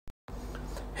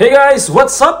Hey guys,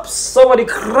 what's up? Sawasdee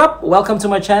krub! Welcome to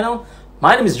my channel.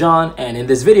 My name is John, and in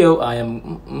this video, I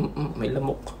am... may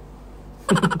lamok.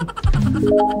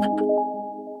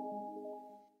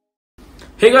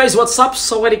 Hey guys, what's up?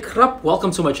 Sawasdee krub! Welcome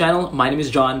to my channel. My name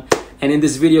is John, and in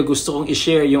this video, gusto kong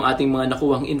i-share yung ating mga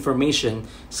nakuhang information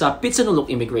sa Phitsanulok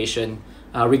immigration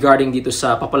regarding dito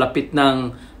sa papalapit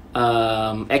ng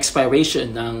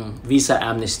expiration ng visa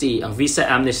amnesty. Ang visa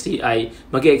amnesty ay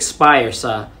mag-expire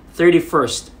sa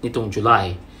 31st nitong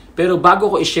July. Pero bago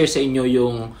ko i-share sa inyo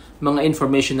yung mga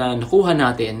information na nakuha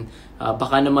natin,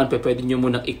 baka naman pwede nyo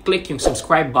munang i-click yung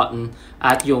subscribe button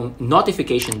at yung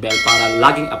notification bell para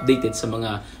laging updated sa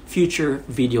mga future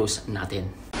videos natin.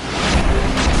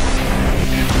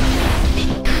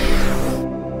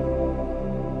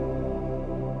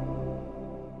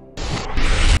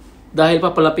 Dahil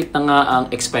papalapit na nga ang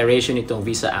expiration nitong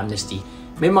visa amnesty,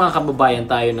 may mga kababayan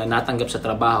tayo na natanggap sa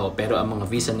trabaho pero ang mga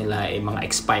visa nila ay mga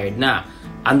expired na.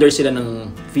 Under sila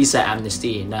ng visa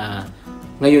amnesty na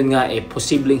ngayon nga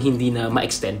posibleng hindi na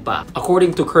ma-extend pa.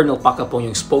 According to Colonel Pakapong,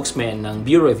 yung spokesman ng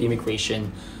Bureau of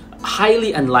Immigration,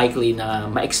 highly unlikely na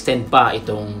ma-extend pa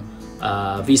itong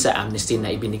visa amnesty na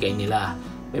ibinigay nila.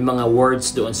 May mga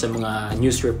words doon sa mga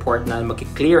news report na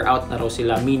mag-clear out na raw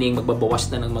sila, meaning magbabawas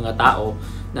na ng mga tao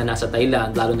na nasa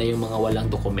Thailand, lalo na yung mga walang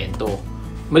dokumento.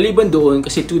 Maliban doon,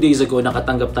 kasi 2 days ago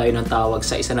nakatanggap tayo ng tawag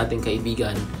sa isa nating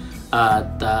kaibigan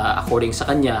at according sa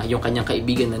kanya, yung kanyang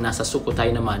kaibigan na nasa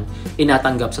Sukhothai naman,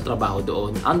 inatanggap sa trabaho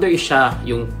doon. Under siya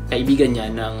yung kaibigan niya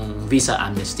ng visa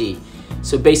amnesty.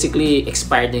 So basically,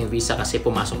 expired na yung visa kasi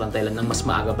pumasok ng Thailand ng mas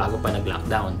maaga bago pa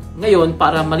nag-lockdown. Ngayon,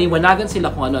 para maliwanagan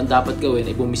sila kung ano ang dapat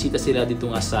gawin, ay bumisita sila dito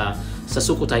nga sa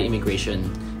Sukhothai immigration.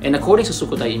 And according sa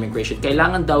Sukhothai immigration,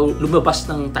 kailangan daw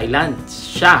lumabas ng Thailand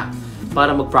siya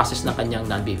para mag-process ng kanyang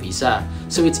non-B visa.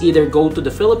 So it's either go to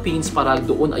the Philippines para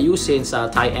doon ayusin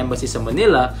sa Thai embassy sa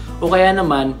Manila, o kaya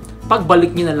naman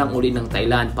pagbalik niya na lang uli ng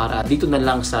Thailand para dito na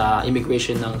lang sa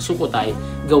immigration ng Sukhothai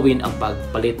gawin ang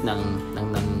pagpalit ng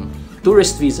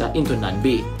tourist visa into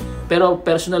non-B. Pero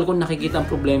personal ko nakikita ang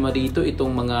problema dito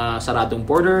itong mga saradong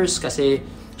borders kasi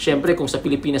syempre kung sa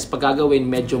Pilipinas pagagawin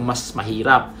medyo mas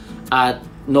mahirap, at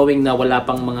knowing na wala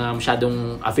pang mga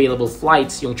masyadong available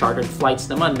flights, yung chartered flights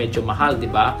naman medyo mahal, di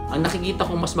ba? Ang nakikita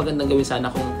kong mas magandang gawin sana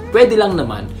kung pwede lang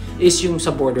naman is yung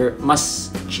sa border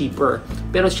mas cheaper.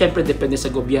 Pero syempre depende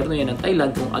sa gobyerno yan ng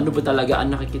Thailand kung ano ba talaga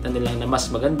ang nakikita nilang na mas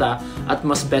maganda at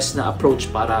mas best na approach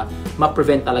para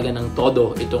ma-prevent talaga ng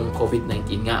todo itong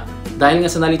COVID-19 nga. Dahil nga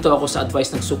sa nalito ako sa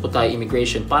advice ng Sukhothai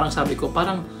immigration, parang sabi ko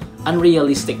parang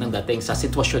unrealistic ng dating sa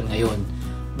sitwasyon ngayon.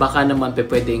 Baka naman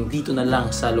pwedeng dito na lang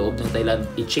sa loob ng Thailand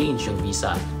i-change yung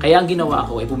visa. Kaya ang ginawa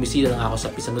ko ay bumisita lang ako sa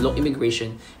Phitsanulok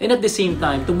immigration, and at the same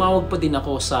time tumawag pa din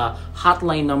ako sa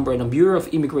hotline number ng Bureau of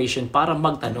Immigration para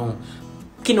magtanong.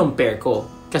 Kinompare ko.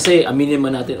 Kasi aminin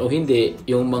man natin o hindi,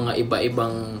 yung mga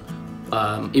iba-ibang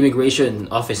immigration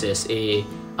offices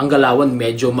ang galawan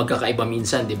medyo magkakaiba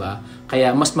minsan, di ba?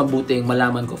 Kaya mas mabuting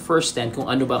malaman ko first hand kung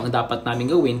ano ba ang dapat namin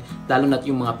gawin, lalo na't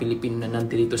yung mga Pilipino na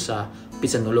nandito sa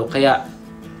Phitsanulok. Kaya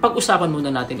pag-usapan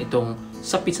muna natin itong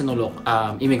sa Phitsanulok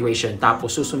immigration,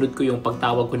 tapos susunod ko yung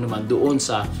pagtawag ko naman doon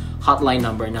sa hotline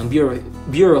number ng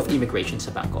Bureau of Immigration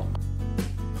sa Bangkok.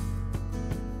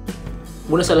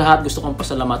 Muna sa lahat, gusto kong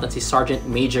pasalamatan si Sergeant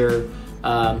Major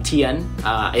Tian.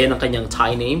 Ayan ang kanyang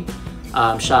Thai name.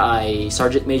 Siya ay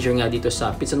Sergeant Major nga dito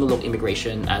sa Phitsanulok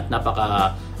immigration at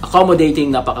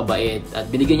napaka-accommodating, napakabait, at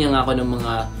binigyan niya nga ako ng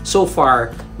mga, so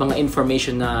far, mga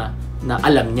information na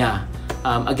alam niya.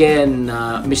 Again,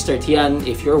 Mr. Tian,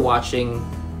 if you're watching,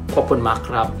 Kopon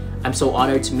Makrab, I'm so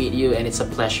honored to meet you, and it's a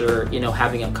pleasure,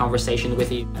 having a conversation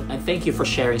with you. And thank you for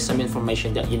sharing some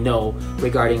information that you know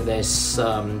regarding this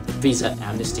visa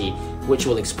amnesty, which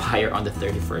will expire on the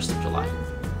 31st of July.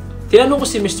 Tinanong ko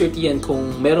si Mr. Tian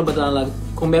kung meron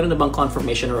na bang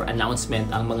confirmation or announcement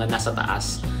ang mga nasa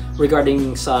taas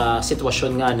regarding sa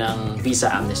sitwasyon nga ng visa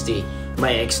amnesty.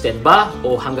 May extend ba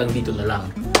o hanggang dito na lang?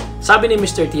 Sabi ni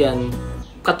Mr. Tian,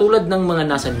 katulad ng mga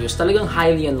nasa news, talagang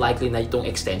highly unlikely na itong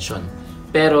extension.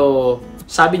 Pero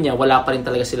sabi niya, wala pa rin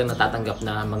talaga silang natatanggap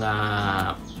na mga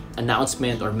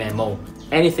announcement or memo.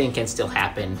 Anything can still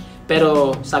happen.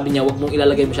 Pero sabi niya, wag mong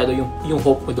ilalagay masyado yung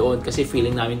hope mo doon kasi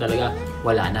feeling namin talaga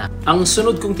wala na. Ang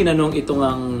sunod kong tinanong, itong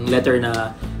ang letter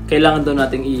na kailangan daw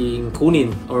nating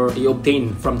i-kunin or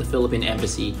i-obtain from the Philippine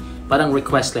Embassy. Parang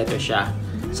request letter siya.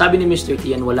 Sabi ni Mr.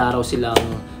 Tian, wala raw silang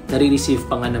nare-receive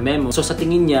pa nga na memo. So sa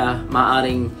tingin niya,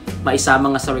 maaring maisama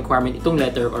nga sa requirement itong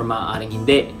letter or maaring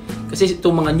hindi. Kasi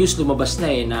itong mga news lumabas na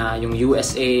na yung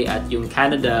USA at yung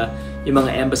Canada, yung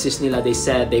mga embassies nila, they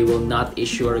said they will not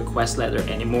issue a request letter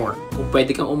anymore. Kung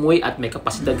pwede kang umuwi at may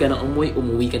kapasidad ka ng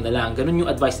umuwi ka na lang. Ganun yung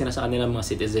advice nila sa kanilang mga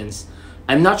citizens.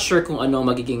 I'm not sure kung ano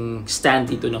magiging stand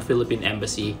dito ng Philippine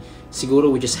Embassy. Siguro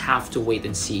we just have to wait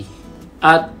and see.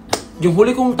 At yung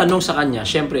huli kong tanong sa kanya,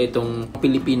 syempre itong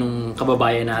Pilipinong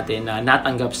kababayan natin na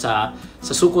natanggap sa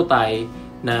Sukhothai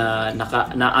na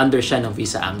under siya ng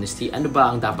visa amnesty, ano ba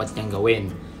ang dapat niyang gawin?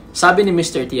 Sabi ni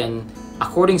Mr. Tian,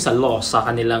 according sa law, sa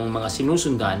kanilang mga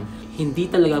sinusundan, hindi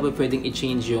talaga ba pwedeng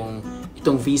i-change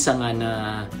itong visa nga na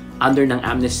under ng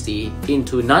amnesty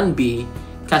into non-B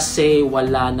kasi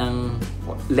wala ng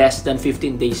less than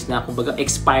 15 days na, kumbaga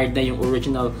expired na yung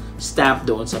original stamp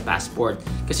doon sa passport.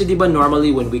 Kasi di ba normally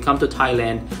when we come to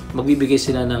Thailand, magbibigay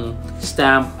sila ng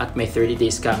stamp at may 30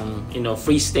 days kang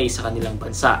free stay sa kanilang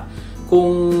bansa.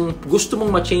 Kung gusto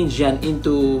mong ma-change yan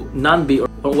into non-B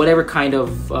or whatever kind of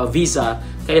visa,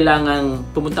 kailangan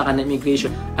pumunta ka ng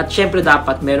immigration. At syempre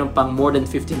dapat meron pang more than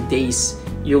 15 days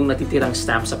yung natitirang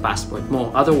stamp sa passport mo.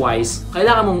 Otherwise,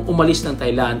 kailangan mong umalis ng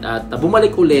Thailand at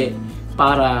bumalik uli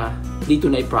para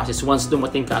dito na i-process once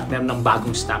dumating ka at meron ng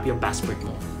bagong stamp yung passport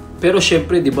mo. Pero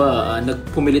syempre, di ba,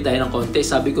 nagpumili tayo ng konti.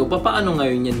 Sabi ko, paano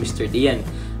ngayon yan, Mr. Dian?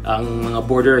 Ang mga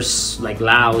borders like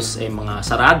Laos ay mga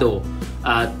sarado.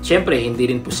 At syempre, hindi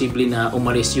rin posible na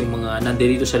umalis yung mga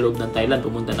nandito sa loob ng Thailand,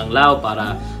 pumunta ng Laos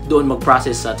para doon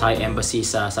mag-process sa Thai embassy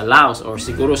sa Laos or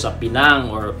siguro sa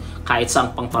Penang or kahit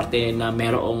saang pang parte na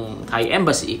merong Thai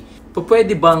embassy.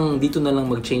 Pwede bang dito na lang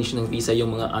mag-change ng visa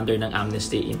yung mga under ng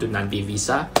amnesty into non-B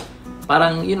visa?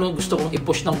 Parang, gusto kong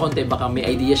i-push ng konti, baka may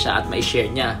idea siya at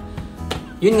mai-share niya.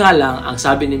 Yun nga lang, ang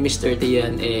sabi ni Mr.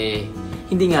 Tian,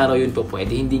 hindi nga raw yun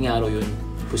pwede, hindi nga raw yun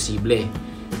posible.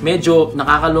 Medyo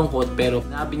nakakalungkot, pero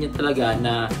sabi niya talaga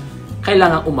na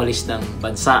kailangan umalis ng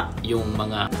bansa yung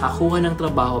mga nakakuha ng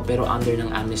trabaho pero under ng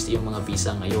amnesty yung mga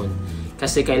visa ngayon.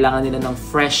 Kasi kailangan nila ng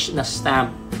fresh na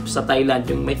stamp sa Thailand,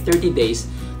 yung may 30 days,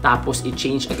 tapos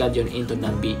i-change agad yun into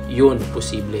non-B. Yun,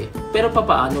 posible. Pero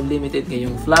paano? Limited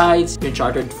ngayong flights. Yung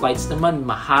chartered flights naman,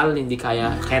 mahal. Hindi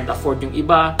can't afford yung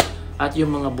iba. At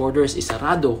yung mga borders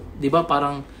isarado. Diba?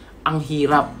 Parang ang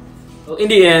hirap. So, in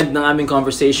the end ng aming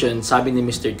conversation, sabi ni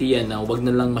Mr. Tian na wag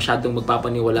na lang masyadong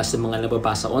magpapaniwala sa mga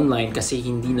nababasa online kasi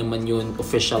hindi naman yun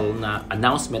official na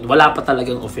announcement. Wala pa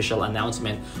talagang official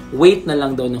announcement. Wait na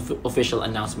lang daw ng official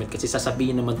announcement kasi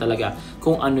sasabihin naman talaga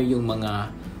kung ano yung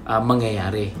mga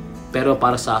mangyayari. Pero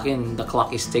para sa akin, the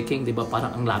clock is ticking, di ba?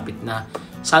 Parang ang lapit na.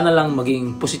 Sana lang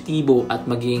maging positibo at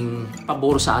maging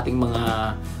pabor sa ating mga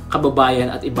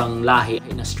kababayan at ibang lahi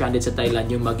na stranded sa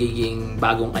Thailand yung magiging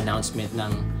bagong announcement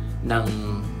ng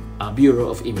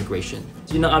Bureau of Immigration.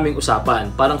 Yun ang aming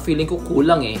usapan. Parang feeling ko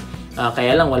kulang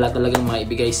kaya lang wala talagang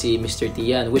maibigay si Mr.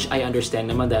 Tian, which I understand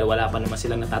naman dahil wala pa naman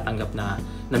silang natatanggap na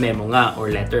memo nga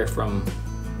or letter from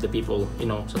the people,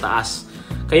 sa taas.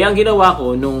 Kaya ang ginawa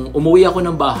ko, nung umuwi ako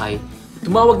ng bahay,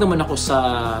 tumawag naman ako sa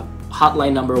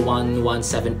hotline number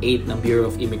 1178 ng Bureau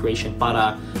of Immigration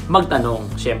para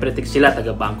magtanong. Siyempre, sila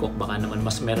taga Bangkok, baka naman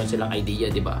mas meron silang idea,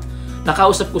 di ba?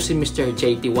 Nakausap ko si Mr.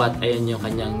 JT Watt, ayan yung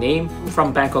kanyang name,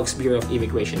 from Bangkok's Bureau of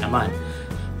Immigration naman.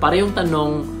 Para yung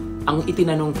tanong, ang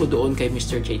itinanong ko doon kay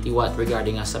Mr. JT Watt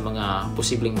regarding sa mga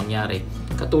posibleng mangyari.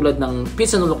 Katulad ng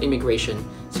Phitsanulok immigration,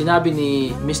 sinabi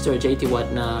ni Mr. JT Watt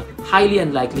na highly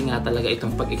unlikely nga talaga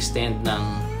itong pag-extend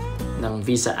ng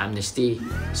visa amnesty.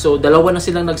 So, dalawa na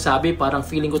silang nagsabi, parang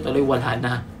feeling ko tuloy wala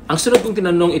na. Ang sunod kong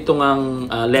tinanong itong ang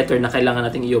letter na kailangan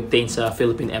nating i-obtain sa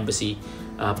Philippine Embassy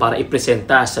para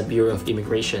ipresenta sa Bureau of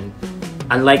Immigration.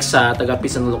 Unlike sa taga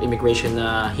Phitsanulok immigration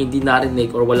na hindi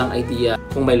narinig or walang idea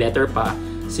kung may letter pa,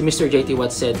 si Mr. JT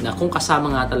Watt said na kung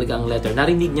kasama nga talaga ang letter,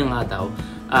 narinig niya nga daw.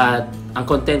 At ang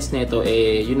contents nito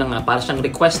yun na nga, para siyang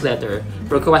request letter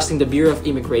requesting the Bureau of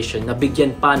Immigration na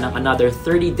bigyan pa ng another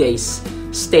 30 days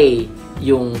stay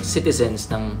yung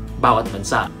citizens ng bawat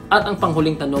bansa. At ang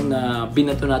panghuling tanong na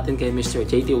binato natin kay Mr.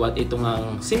 JT Watt, itong ang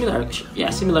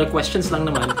similar questions lang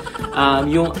naman,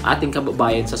 yung ating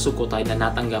kababayan sa Sukhothai na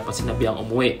natanggap at sinabihang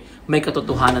umuwi. May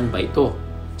katotohanan ba ito?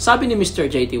 Sabi ni Mr.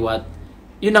 JT Watt,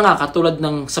 yun na nga, katulad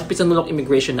ng sa Phitsanulok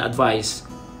immigration na advice,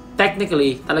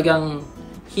 technically, talagang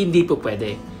hindi po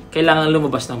pwede. Kailangan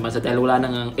lumabas ng bansa dahil wala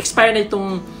nang expire na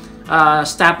itong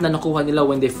stamp na nakuha nila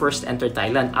when they first entered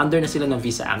Thailand. Under na sila ng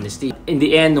visa amnesty. In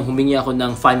the end, nung humingi ako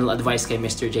ng final advice kay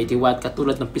Mr. JT Watt,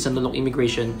 katulad ng Phitsanulok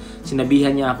immigration,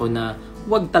 sinabihan niya ako na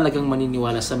huwag talagang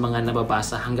maniniwala sa mga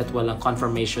nababasa hanggat walang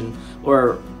confirmation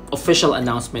or official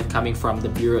announcement coming from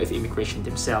the Bureau of Immigration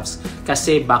themselves.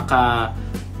 Kasi baka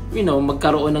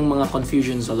magkaroon ng mga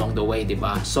confusions along the way, di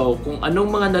ba? So, kung anong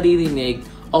mga naririnig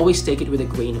always take it with a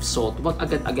grain of salt. Huwag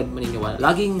agad-agad maniniwala.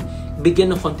 Laging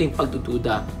bigyan ng konting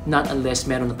pagdududa, not unless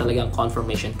meron na talagang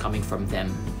confirmation coming from them.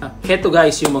 Heto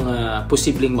guys, yung mga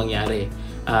posibleng mangyari.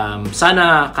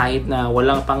 Sana kahit na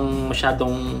walang pang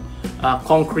masyadong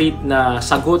concrete na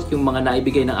sagot yung mga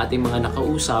naibigay ng ating mga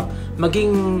nakausap,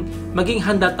 maging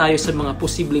handa tayo sa mga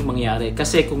posibleng mangyari.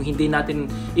 Kasi kung hindi natin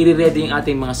i-ready yung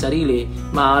ating mga sarili,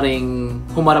 maaring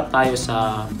humarap tayo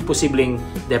sa posibleng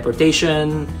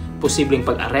deportation, posibleng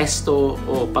pag-aresto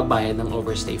o pagbayad ng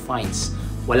overstay fines.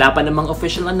 Wala pa namang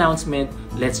official announcement.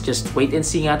 Let's just wait and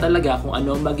see nga talaga kung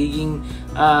ano magiging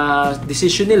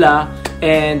decision nila,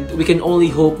 and we can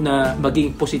only hope na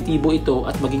maging positibo ito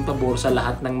at maging pabor sa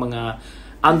lahat ng mga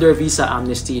under visa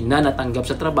amnesty na natanggap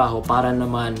sa trabaho para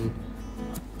naman,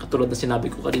 katulad na sinabi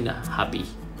ko kanina, happy.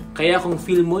 Kaya kung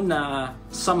feel mo na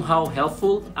somehow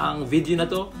helpful ang video na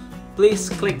to, please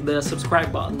click the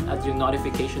subscribe button at yung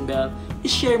notification bell.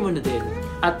 I-share mo na din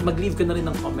at mag-leave ka na rin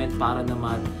ng comment para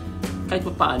naman kahit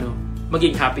pa paano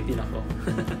maging happy din ako.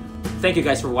 Thank you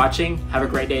guys for watching. Have a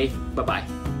great day.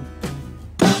 Bye-bye.